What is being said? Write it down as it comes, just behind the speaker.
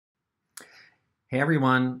Hey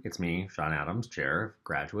everyone, it's me, Sean Adams, Chair of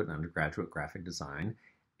Graduate and Undergraduate Graphic Design,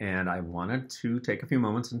 and I wanted to take a few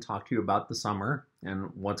moments and talk to you about the summer and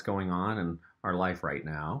what's going on in our life right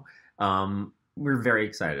now. We're very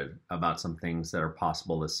excited about some things that are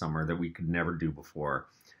possible this summer that we could never do before.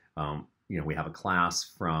 We have a class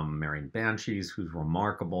from Marion Banshees who's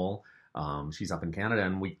remarkable. She's up in Canada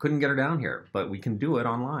and we couldn't get her down here, but we can do it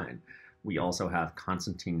online. We also have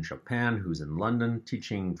Constantine Chopin, who's in London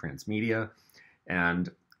teaching transmedia, and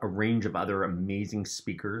a range of other amazing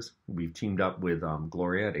speakers. We've teamed up with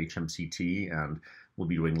Gloria at HMCT, and we'll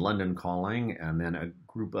be doing London Calling, and then a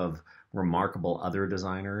group of remarkable other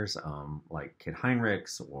designers like Kit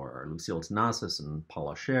Heinrichs or Lucille Tenassis and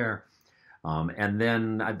Paula Scher. And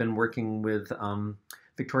then I've been working with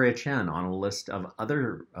Victoria Chen on a list of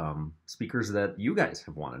other speakers that you guys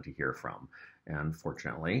have wanted to hear from. And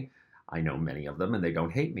fortunately, I know many of them and they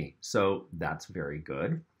don't hate me. So that's very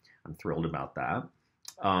good. I'm thrilled about that.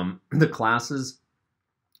 The classes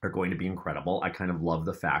are going to be incredible. I kind of love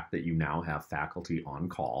the fact that you now have faculty on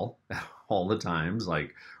call all the times,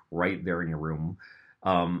 like right there in your room.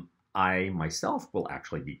 I myself will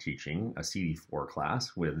actually be teaching a CD4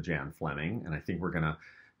 class with Jan Fleming, and I think we're going to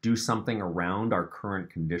do something around our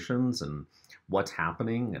current conditions and what's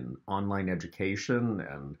happening and online education.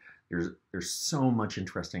 And there's so much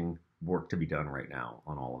interesting work to be done right now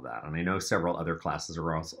on all of that. And I know several other classes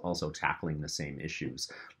are also tackling the same issues,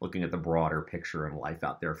 looking at the broader picture and life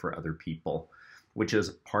out there for other people, which is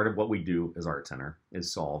part of what we do as Art Center,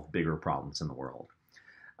 is solve bigger problems in the world.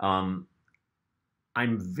 I'm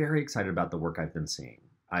very excited about the work I've been seeing.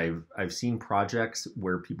 I've seen projects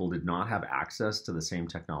where people did not have access to the same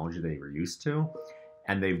technology they were used to,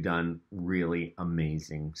 and they've done really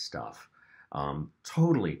amazing stuff.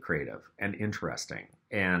 Totally creative and interesting.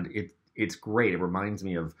 And it's great. It reminds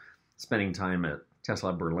me of spending time at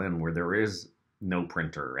Tesla Berlin, where there is no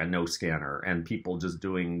printer and no scanner and people just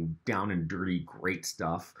doing down and dirty great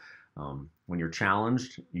stuff. When you're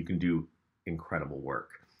challenged, you can do incredible work.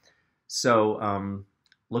 So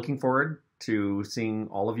looking forward to seeing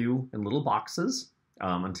all of you in little boxes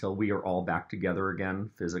until we are all back together again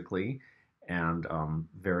physically, and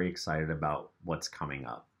very excited about what's coming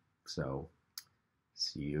up. So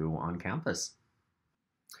see you on campus.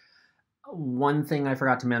 One thing I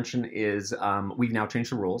forgot to mention is we've now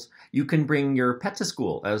changed the rules. You can bring your pet to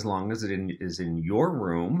school as long as it is in your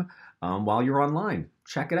room while you're online.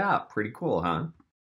 Check it out. Pretty cool, huh?